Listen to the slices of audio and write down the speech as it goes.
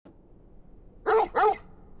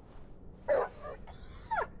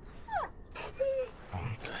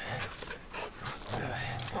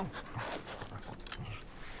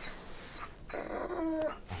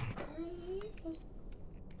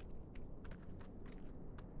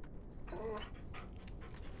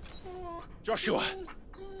Joshua!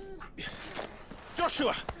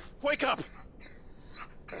 Joshua! Wake up!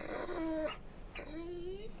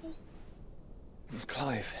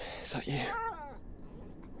 Clive, is that you?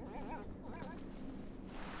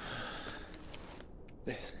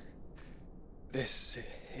 This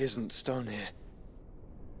isn't stone here.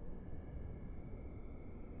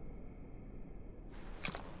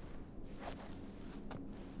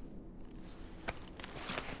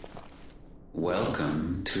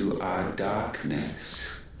 Welcome to our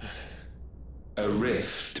darkness. A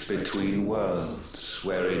rift between worlds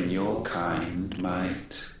wherein your kind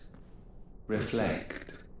might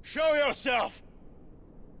reflect. Show yourself!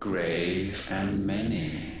 Grave and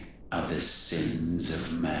many are the sins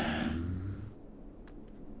of man.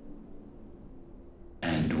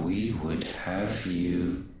 And we would have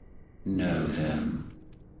you know them,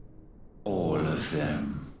 all of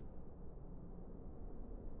them.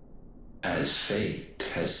 As fate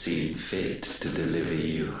has seen fit to deliver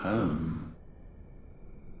you home,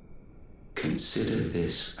 consider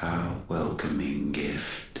this our welcoming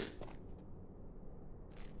gift.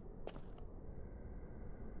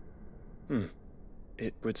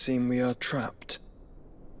 It would seem we are trapped.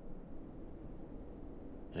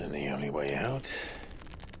 And the only way out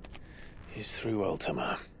is through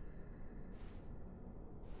Ultima.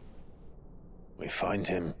 We find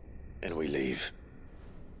him, and we leave.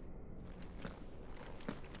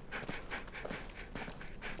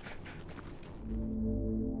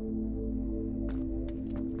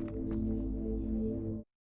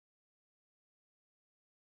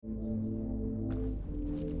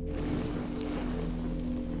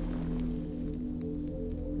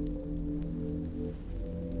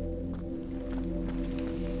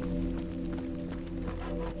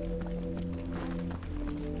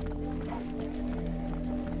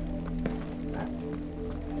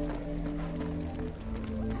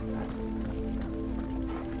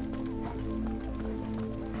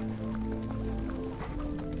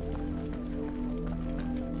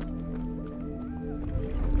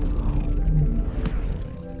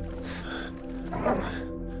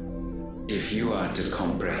 If you are to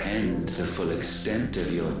comprehend the full extent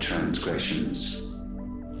of your transgressions,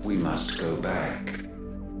 we must go back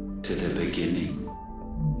to the beginning.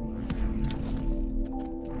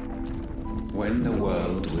 When the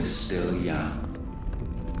world was still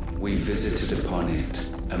young, we visited upon it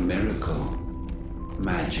a miracle,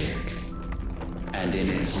 magic, and in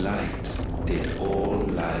its light did all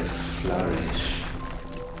life flourish.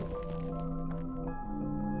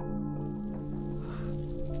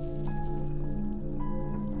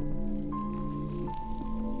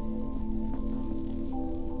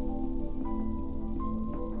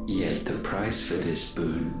 Yet the price for this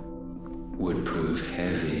boon would prove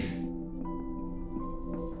heavy.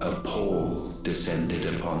 A pall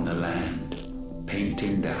descended upon the land,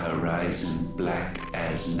 painting the horizon black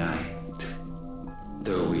as night.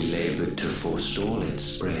 Though we labored to forestall its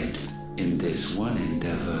spread, in this one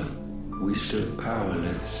endeavor, we stood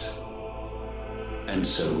powerless. And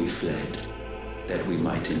so we fled, that we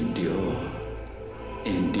might endure,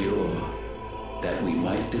 that we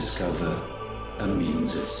might discover a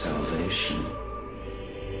means of salvation.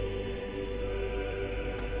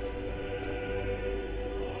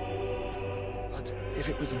 But if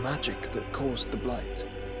it was magic that caused the blight,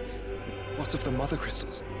 what of the mother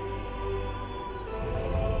crystals?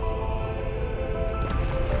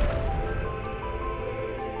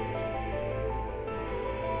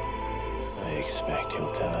 I expect he'll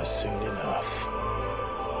tell us soon enough.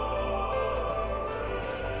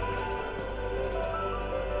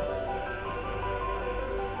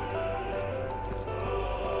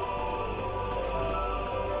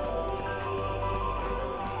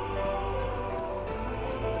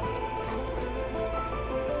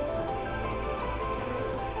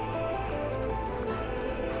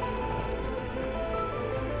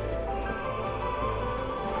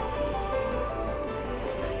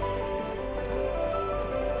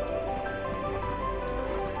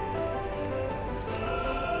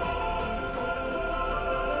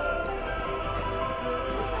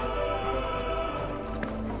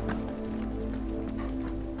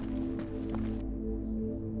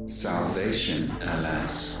 Salvation,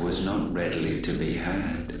 alas, was not readily to be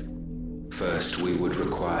had. First, we would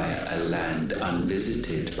require a land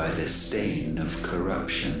unvisited by the stain of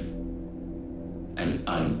corruption. An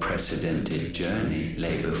unprecedented journey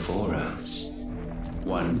lay before us,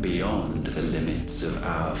 one beyond the limits of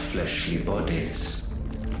our fleshly bodies.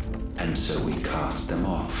 And so we cast them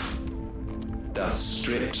off. Thus,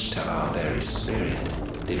 stripped to our very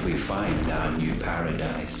spirit, did we find our new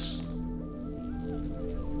paradise.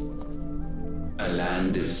 A A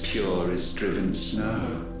land as pure as driven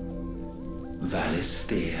snow.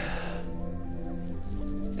 Valisthea.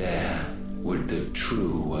 There would the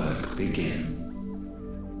true work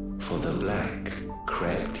begin, for the black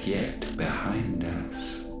crept yet behind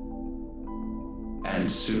us.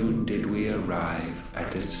 And soon did we arrive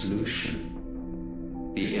at a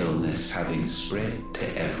solution. The illness having spread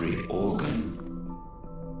to every organ,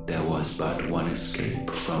 there was but one escape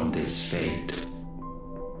from this fate,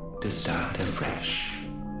 to start afresh.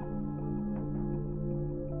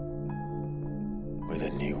 With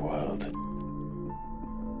a new world.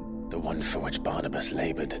 The one for which Barnabas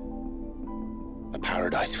labored. A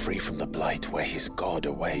paradise free from the blight where his God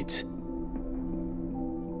awaits.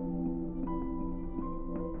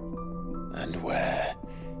 And where,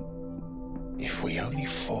 if we only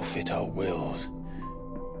forfeit our wills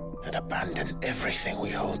and abandon everything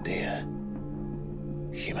we hold dear,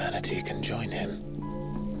 humanity can join him.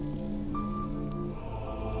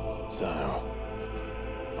 So,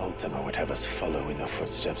 Ultima would have us follow in the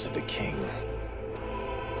footsteps of the king.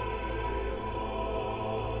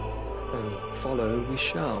 And follow we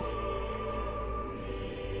shall.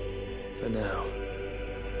 For now.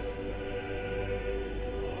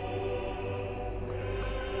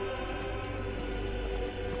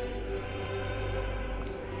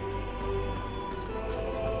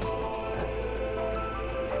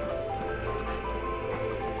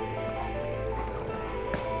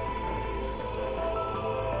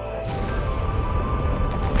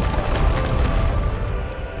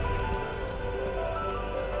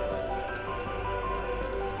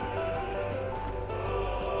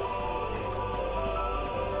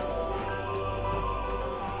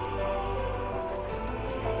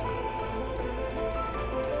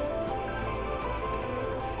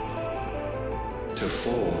 To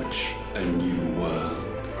forge a new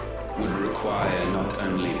world would require not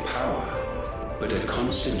only power, but a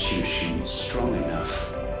constitution strong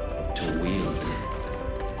enough to wield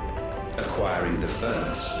it. Acquiring the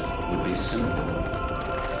first would be simple.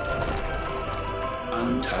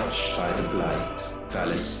 Untouched by the blight,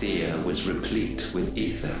 Valisthea was replete with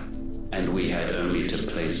ether, and we had only to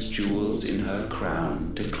place jewels in her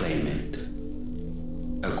crown to claim it.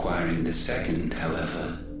 Acquiring the second,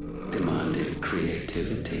 however, demanded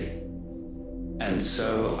creativity. And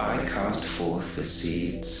so I cast forth the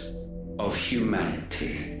seeds of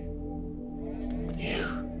humanity.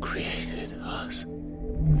 You created us.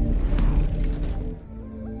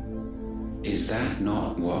 Is that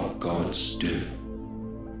not what gods do?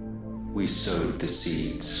 We sowed the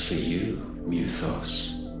seeds for you,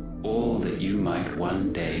 Muthos, all that you might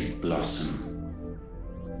one day blossom.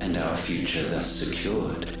 And our future thus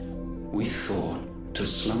secured, we thought to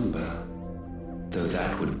slumber, though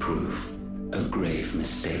that would prove a grave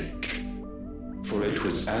mistake. For it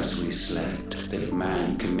was as we slept that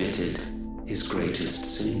man committed his greatest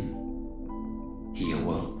sin. He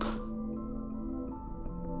awoke.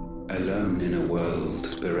 Alone in a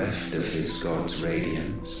world bereft of his God's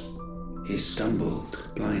radiance, he stumbled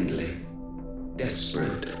blindly,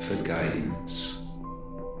 desperate for guidance.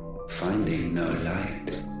 Finding no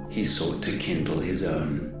light, he sought to kindle his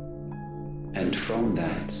own. And from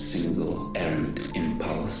that single errant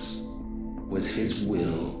impulse was his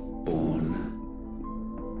will born.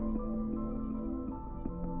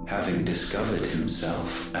 Having discovered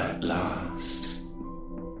himself at last,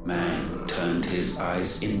 man turned his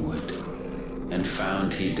eyes inward and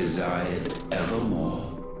found he desired evermore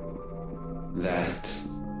that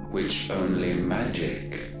which only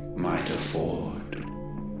magic might afford.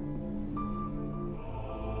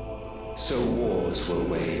 So wars were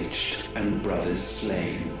waged and brothers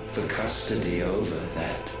slain for custody over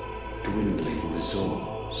that dwindling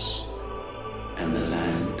resource. And the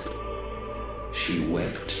land, she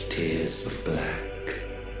wept tears of black.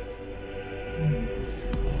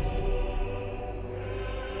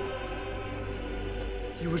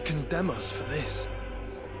 He would condemn us for this.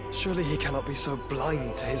 Surely he cannot be so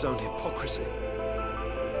blind to his own hypocrisy.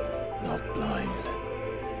 Not blind,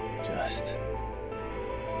 just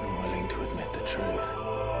unwilling to admit the truth.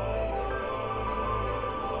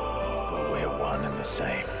 But we're one and the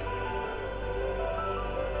same.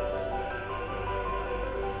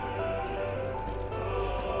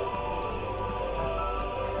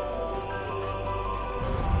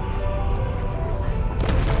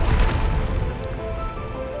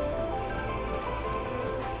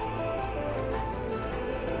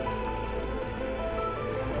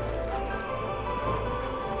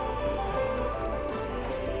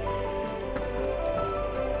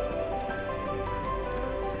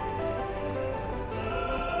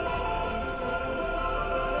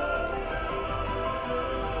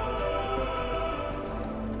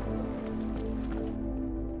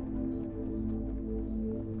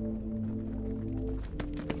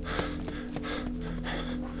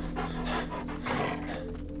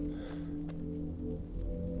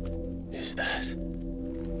 is that?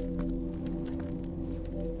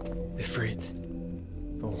 Ifrit.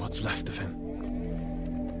 Or what's left of him.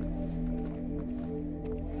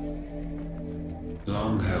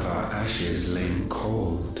 Long have our ashes lain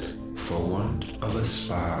cold for want of a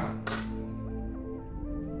spark.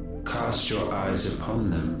 Cast your eyes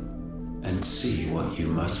upon them and see what you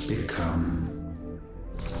must become.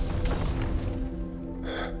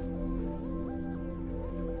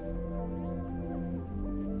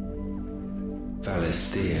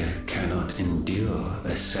 Valisthea cannot endure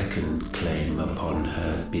a second claim upon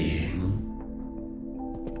her being.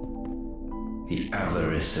 The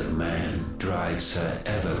avarice of man drives her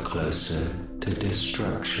ever closer to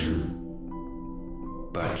destruction.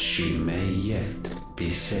 But she may yet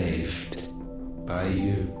be saved by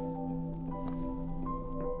you.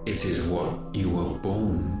 It is what you were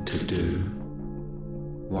born to do,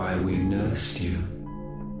 why we nursed you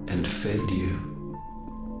and fed you,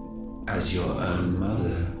 as your own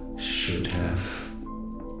mother should have.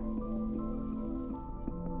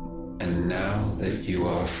 And now that you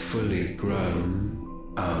are fully grown,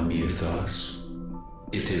 our Muthos,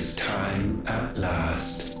 it is time at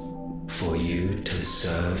last for you to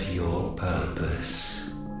serve your purpose.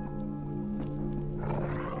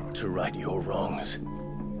 To right your wrongs.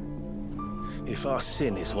 If our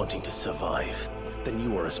sin is wanting to survive, then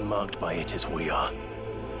you are as marked by it as we are.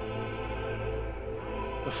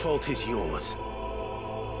 The fault is yours.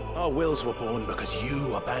 Our wills were born because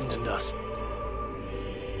you abandoned us.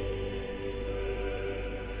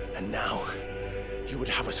 And now, you would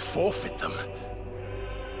have us forfeit them.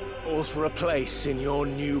 All for a place in your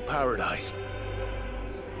new paradise.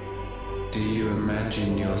 Do you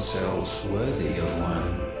imagine yourselves worthy of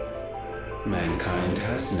one? Mankind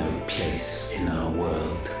has no place in our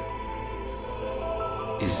world.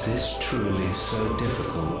 Is this truly so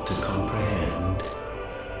difficult to comprehend?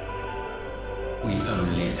 We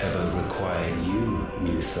only ever require you,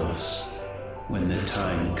 Muthos, when the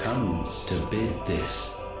time comes to bid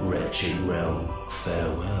this wretched realm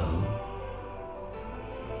farewell.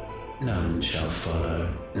 None shall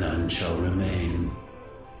follow, none shall remain.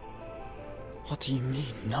 What do you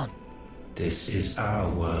mean, none? This is our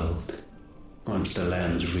world. Once the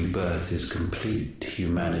land's rebirth is complete,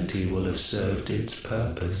 humanity will have served its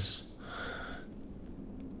purpose.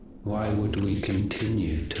 Why would we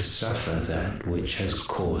continue to suffer that which has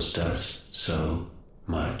caused us so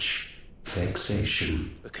much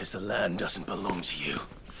vexation? Because the land doesn't belong to you.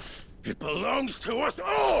 It belongs to us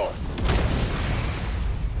all!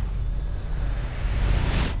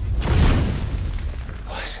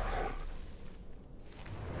 What?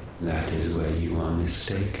 That is where you are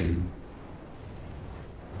mistaken.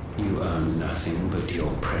 You own nothing but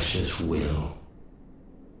your precious will.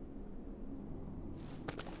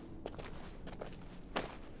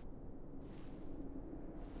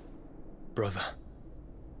 Brother.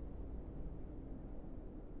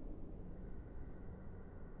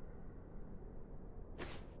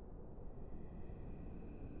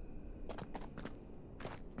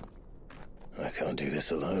 I can't do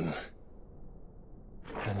this alone.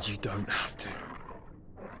 And you don't have to.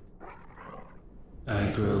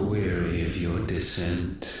 I grow weary of your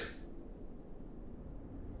dissent.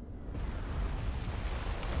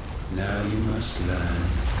 Now you must learn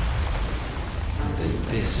that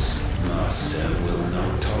this master will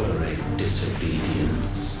not tolerate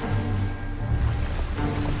disobedience.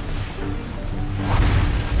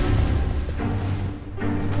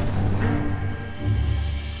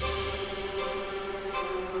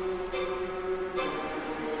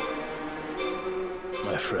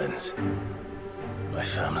 My friends, my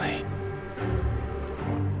family.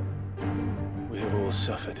 We have all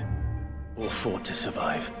suffered, all fought to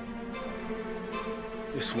survive.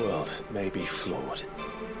 This world may be flawed.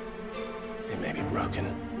 It may be broken.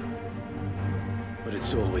 But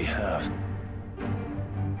it's all we have.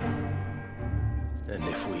 And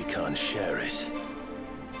if we can't share it,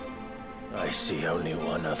 I see only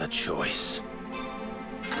one other choice.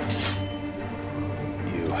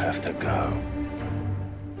 You have to go.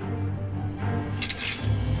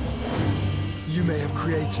 You may have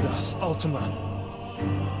created us, Ultima.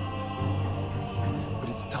 But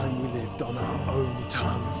it's time we lived on our own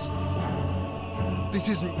terms. This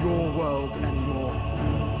isn't your world anymore.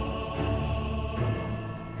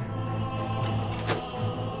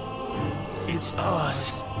 It's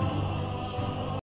ours.